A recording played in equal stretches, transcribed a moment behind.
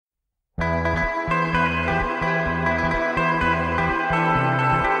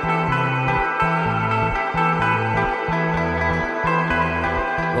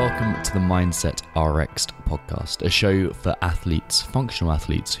to the Mindset RX podcast, a show for athletes, functional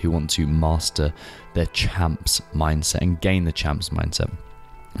athletes who want to master their champs mindset and gain the champs mindset.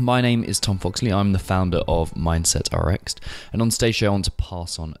 My name is Tom Foxley. I'm the founder of Mindset RX, and on today's show I want to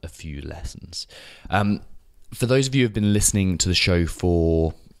pass on a few lessons. For those of you who have been listening to the show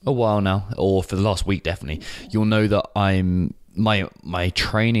for a while now, or for the last week definitely, you'll know that my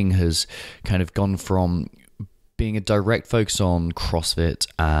training has kind of gone from being a direct focus on CrossFit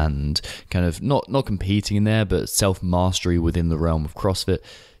and kind of not competing in there, but self-mastery within the realm of CrossFit,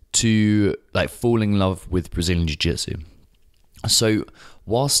 to like falling in love with Brazilian Jiu-Jitsu. So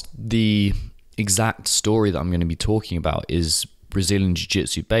whilst the exact story that I'm going to be talking about is Brazilian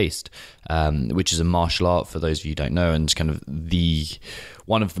Jiu-Jitsu based, which is a martial art for those of you who don't know, and kind of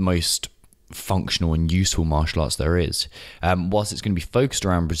one of the most functional and useful martial arts there is. Whilst it's going to be focused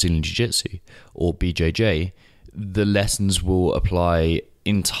around Brazilian Jiu-Jitsu or BJJ, the lessons will apply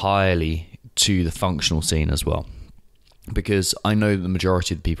entirely to the functional scene as well. Because I know the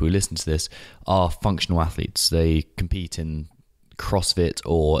majority of the people who listen to this are functional athletes. They compete in CrossFit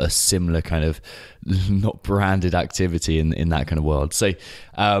or a similar kind of not branded activity in that kind of world. So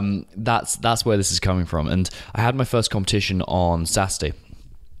that's where this is coming from. And I had my first competition on Saturday.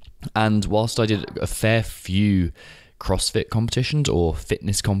 And whilst I did a fair few CrossFit competitions or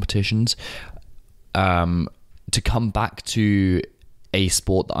fitness competitions, to come back to a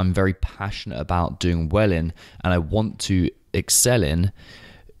sport that I'm very passionate about doing well in and I want to excel in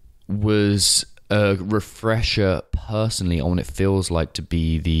was a refresher personally on what it feels like to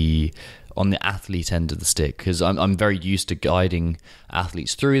be on the athlete end of the stick, because I'm very used to guiding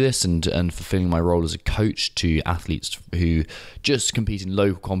athletes through this and fulfilling my role as a coach to athletes who just compete in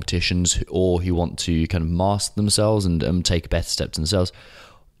local competitions or who want to kind of master themselves and take better steps themselves,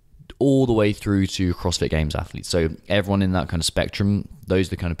 all the way through to CrossFit Games athletes. So everyone in that kind of spectrum, those are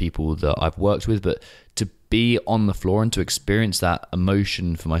the kind of people that I've worked with. But to be on the floor and to experience that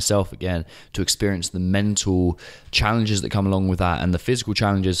emotion for myself again, to experience the mental challenges that come along with that and the physical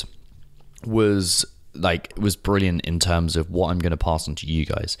challenges was brilliant in terms of what I'm going to pass on to you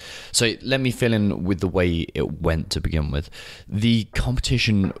guys. So let me fill in with the way it went to begin with. The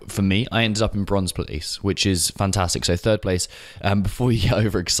competition for me, I ended up in bronze place, which is fantastic. So third place. Before you get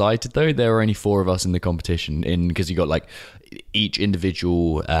overexcited though, there were only 4 of us in the competition because you got like each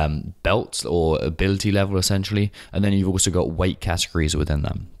individual belt or ability level essentially, and then you've also got weight categories within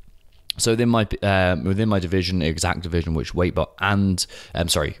them. So within my division, exact division, which white belt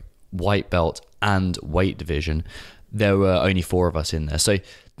and weight division, there were only 4 of us in there. So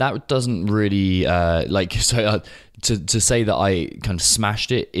that doesn't really to say that I kind of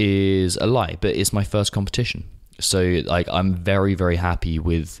smashed it is a lie, but it's my first competition. So like I'm very, very happy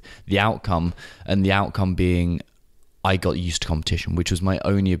with the outcome, and the outcome being I got used to competition, which was my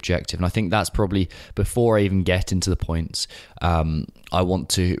only objective. And I think that's probably, before I even get into the points, I want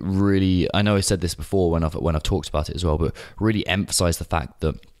to really, I know I said this before when I've talked about it as well, but really emphasize the fact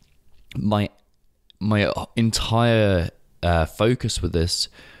that my entire focus with this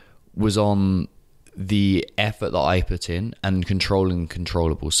was on the effort that I put in and controlling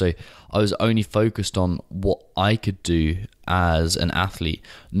controllable. So I was only focused on what I could do as an athlete,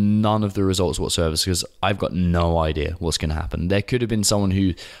 none of the results whatsoever, because I've got no idea what's going to happen. There could have been someone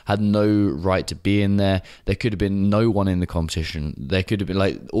who had no right to be in there. There could have been no one in the competition. There could have been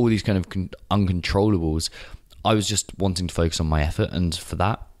like all these kind of uncontrollables. I was just wanting to focus on my effort, and for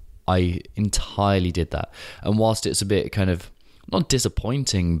that, I entirely did that. And whilst it's a bit kind of not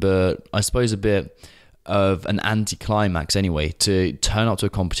disappointing, but I suppose a bit of an anticlimax anyway, to turn up to a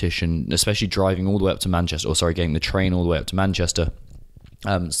competition, especially driving all the way up to Manchester, getting the train all the way up to Manchester,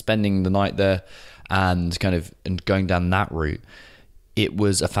 spending the night there and going down that route. It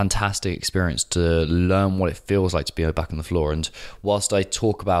was a fantastic experience to learn what it feels like to be back on the floor. And whilst I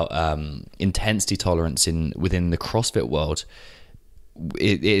talk about intensity tolerance within the CrossFit world,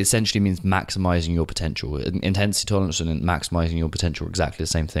 it essentially means maximizing your potential. Intensity tolerance and maximizing your potential are exactly the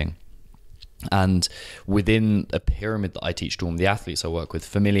same thing. And within a pyramid that I teach to all the athletes I work with,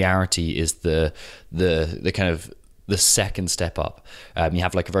 familiarity is the kind of the second step up. You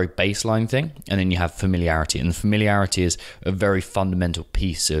have like a very baseline thing, and then you have familiarity. And familiarity is a very fundamental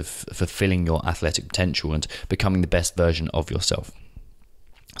piece of fulfilling your athletic potential and becoming the best version of yourself.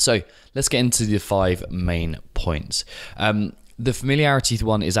 So let's get into the 5 main points. The familiarity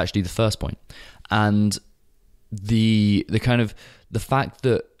one is actually the first point, and the fact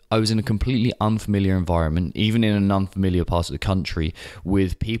that I was in a completely unfamiliar environment, even in an unfamiliar part of the country,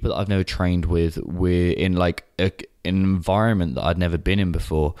 with people that I've never trained with. We're in like an environment that I'd never been in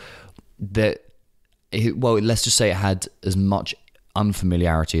before. Let's just say it had as much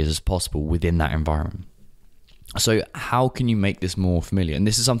unfamiliarity as possible within that environment. So how can you make this more familiar? And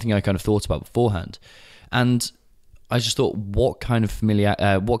this is something I kind of thought about beforehand. And I just thought, what kind of familiar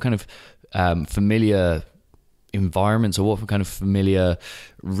environments, or what kind of familiar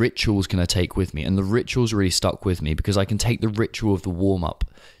rituals can I take with me? And the rituals really stuck with me, because I can take the ritual of the warm-up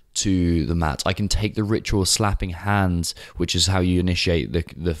to the mat. I can take the ritual of slapping hands, which is how you initiate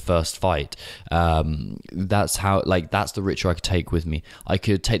the first fight. That's the ritual I could take with me. I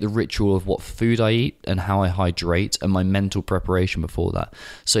could take the ritual of what food I eat and how I hydrate, and my mental preparation before that.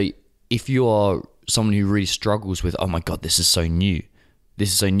 So if you are someone who really struggles with, oh my God, this is so new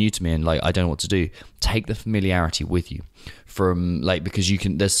to me, and like I don't know what to do, take the familiarity with you, from like, because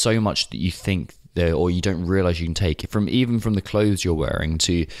there's so much that you think there, or you don't realize you can take, from the clothes you're wearing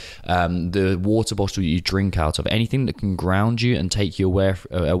to the water bottle you drink out of. Anything that can ground you and take you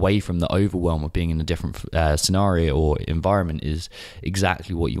away from the overwhelm of being in a different scenario or environment is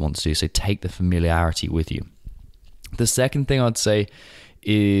exactly what you want to do. So take the familiarity with you. The second thing I'd say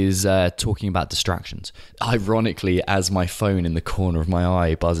is talking about distractions. Ironically, as my phone in the corner of my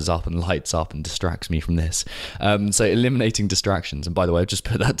eye buzzes up and lights up and distracts me from this. So eliminating distractions, and by the way, I've just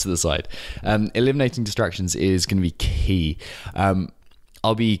put that to the side. Eliminating distractions is going to be key.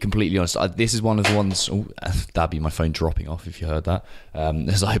 I'll be completely honest, this is one of the ones, that'd be my phone dropping off if you heard that,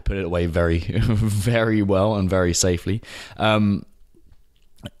 as I put it away very, very well and very safely.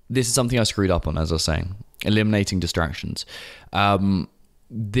 This is something I screwed up on, as I was saying, eliminating distractions. I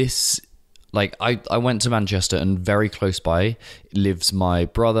went to Manchester, and very close by lives my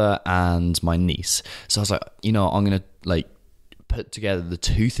brother and my niece. So I was like, I'm going to put together the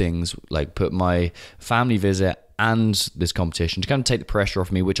two things, put my family visit and this competition to kind of take the pressure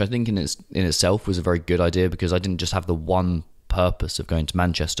off me, which I think in itself was a very good idea, because I didn't just have the one purpose of going to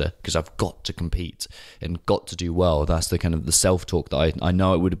Manchester, because I've got to compete and got to do well. That's the kind of the self-talk that I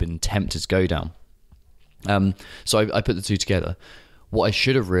know I would have been tempted to go down. So I put the two together. What I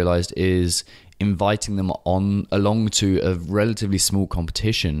should have realized is inviting them along to a relatively small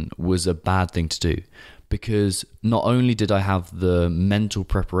competition was a bad thing to do, because not only did I have the mental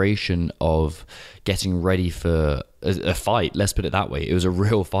preparation of getting ready for a fight, let's put it that way. It was a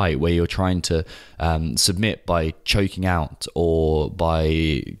real fight where you're trying to submit by choking out, or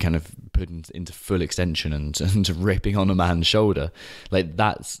by kind of putting into full extension and ripping on a man's shoulder.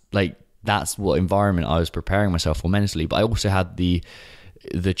 That's what environment I was preparing myself for mentally. But I also had the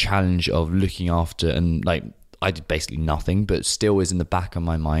challenge of looking after, and I did basically nothing, but still is in the back of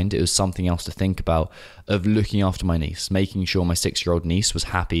my mind. It was something else to think about, of looking after my niece, making sure my 6-year-old niece was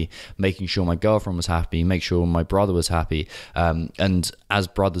happy, making sure my girlfriend was happy, make sure my brother was happy. And as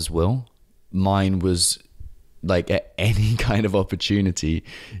brothers will, mine was at any kind of opportunity,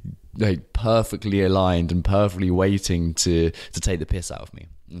 perfectly aligned and perfectly waiting to take the piss out of me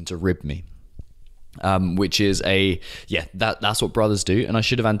and to rib me. Which is that's what brothers do, and I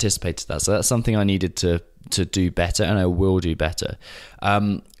should have anticipated that. So that's something I needed to do better, and I will do better.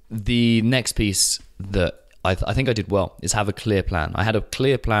 The next piece that I think I did well is have a clear plan. I had a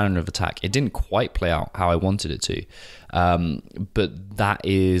clear plan of attack. It didn't quite play out how I wanted it to, but that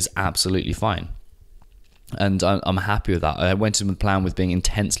is absolutely fine. And I'm happy with that. I went in with a plan with being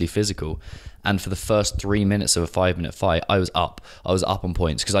intensely physical. And for the first 3 minutes of a 5-minute fight, I was up on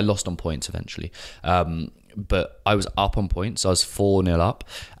points, because I lost on points eventually. But I was up on points. I was 4-0 up,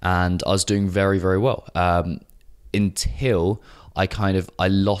 and I was doing very, very well. Until I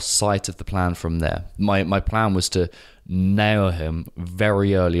lost sight of the plan from there. My plan was to nail him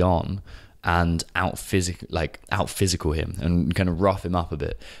very early on and out physical him and kind of rough him up a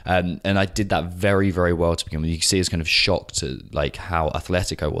bit. And I did that very, very well to begin with. You can see I was kind of shocked at how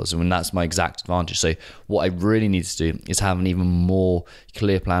athletic I was, and that's my exact advantage. So what I really need to do is have an even more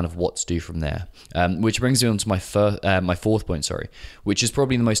clear plan of what to do from there. Which brings me on to my fourth point, which is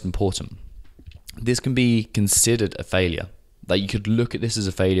probably the most important. This can be considered a failure. You could look at this as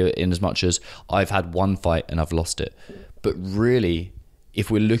a failure in as much as I've had one fight and I've lost it. But really, if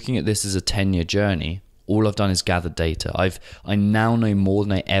we're looking at this as a 10-year journey, all I've done is gathered data. I now know more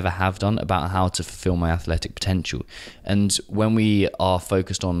than I ever have done about how to fulfill my athletic potential. And when we are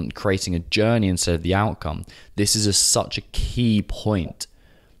focused on creating a journey instead of the outcome, this is such a key point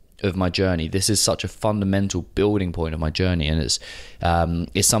of my journey. This is such a fundamental building point of my journey, and it's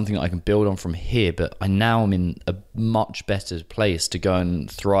something that I can build on from here. But I now am in a much better place to go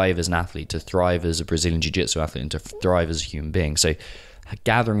and thrive as an athlete, to thrive as a Brazilian Jiu-Jitsu athlete, and to thrive as a human being. So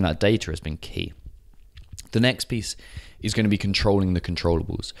gathering that data has been key. The next piece is going to be controlling the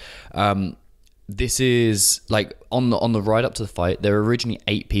controllables. This is on the ride up to the fight. There were originally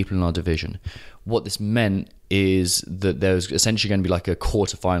 8 people in our division. what this meant is that there was essentially going to be like a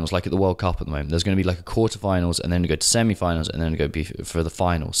quarterfinals, like at the World Cup at the moment. There's going to be like a quarterfinals, and then go to semi-finals, and then go be for the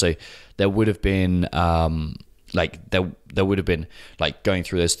final. So there would have been there would have been like going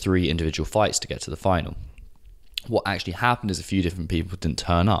through those 3 individual fights to get to the final. What actually happened is a few different people didn't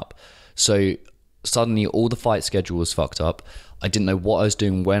turn up. So suddenly all the fight schedule was fucked up. I didn't know what I was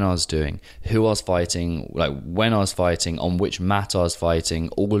doing, when I was doing, who I was fighting, like when I was fighting, on which mat I was fighting,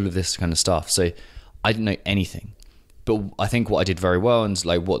 all of this kind of stuff. So I didn't know anything. But I think what I did very well, and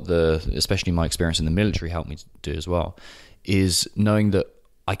like especially my experience in the military helped me to do as well, is knowing that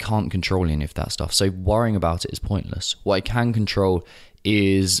I can't control any of that stuff. So worrying about it is pointless. What I can control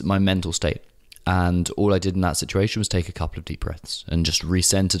is my mental state. And all I did in that situation was take a couple of deep breaths and just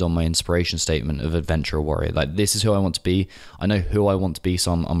recentered on my inspiration statement of adventurer warrior. Like, this is who I want to be. I know who I want to be,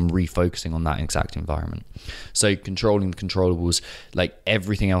 so I'm refocusing on that exact environment. So controlling the controllables, like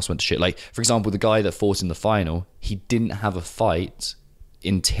everything else went to shit. Like, for example, the guy that fought in the final, he didn't have a fight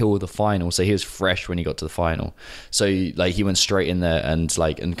until the final, so he was fresh when he got to the final. So like he went straight in there and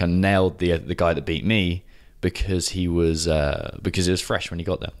kind of nailed the guy that beat me, because it was fresh when he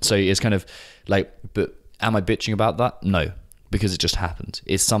got there. So it's kind of like, but am I bitching about that? No, because it just happened.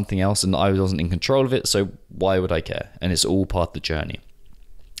 It's something else, and I wasn't in control of it, so why would I care? And it's all part of the journey.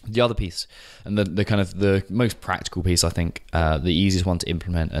 The other piece, and the kind of the most practical piece, I think, the easiest one to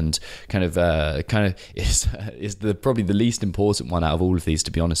implement, and kind of is probably the least important one out of all of these, to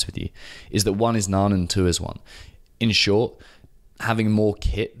be honest with you, is that 1 is none and 2 is 1. In short, having more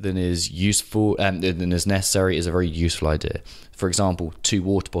kit than is useful than is necessary is a very useful idea. For example, 2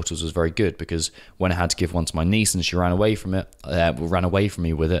 water bottles was very good, because when I had to give one to my niece and she ran away from me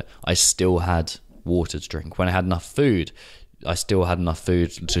with it, I still had water to drink. When I had enough food, I still had enough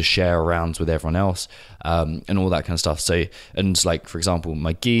food to share around with everyone else, and all that kind of stuff. So, and like, for example,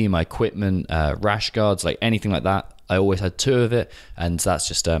 my gi, my equipment, rash guards, like anything like that, I always had 2 of it. And that's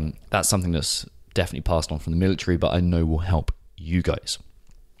just that's something that's definitely passed on from the military, but I know will help you guys.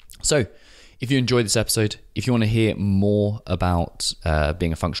 So if you enjoyed this episode, if you want to hear more about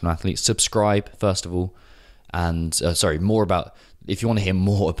being a functional athlete, subscribe first of all, and if you want to hear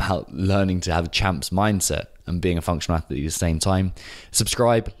more about learning to have a champ's mindset and being a functional athlete at the same time,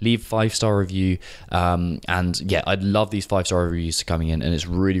 subscribe, leave 5-star review, and yeah, I'd love these 5-star reviews coming in, and it's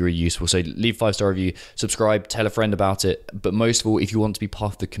really, really useful. So leave 5-star review, subscribe, tell a friend about it. But most of all, if you want to be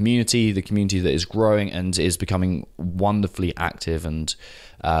part of the community that is growing and is becoming wonderfully active and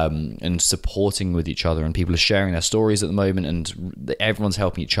supporting with each other, and people are sharing their stories at the moment, and everyone's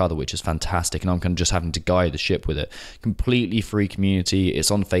helping each other, which is fantastic. And I'm kind of just having to guide the ship with it. Completely free community.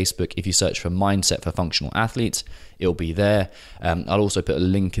 It's on Facebook. If you search for Mindset for Functional Athletes, it'll be there. I'll also put a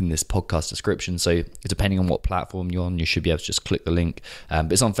link in this podcast description, so depending on what platform you're on, you should be able to just click the link.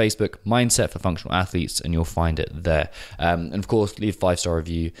 But it's on Facebook, Mindset for Functional Athletes, and you'll find it there. And of course, leave a 5-star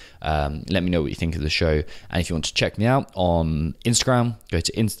review. Let me know what you think of the show. And if you want to check me out on Instagram, go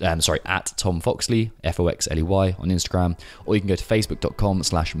to at Tom Foxley, Foxley on Instagram, or you can go to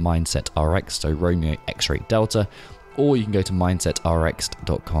facebook.com/mindsetrx, so Romeo X-ray Delta, or you can go to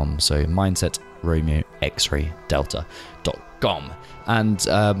mindsetrx.com, so mindset Romeo X-ray Delta.com. And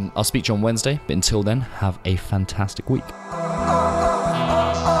I'll speak to you on Wednesday, but until then, have a fantastic week.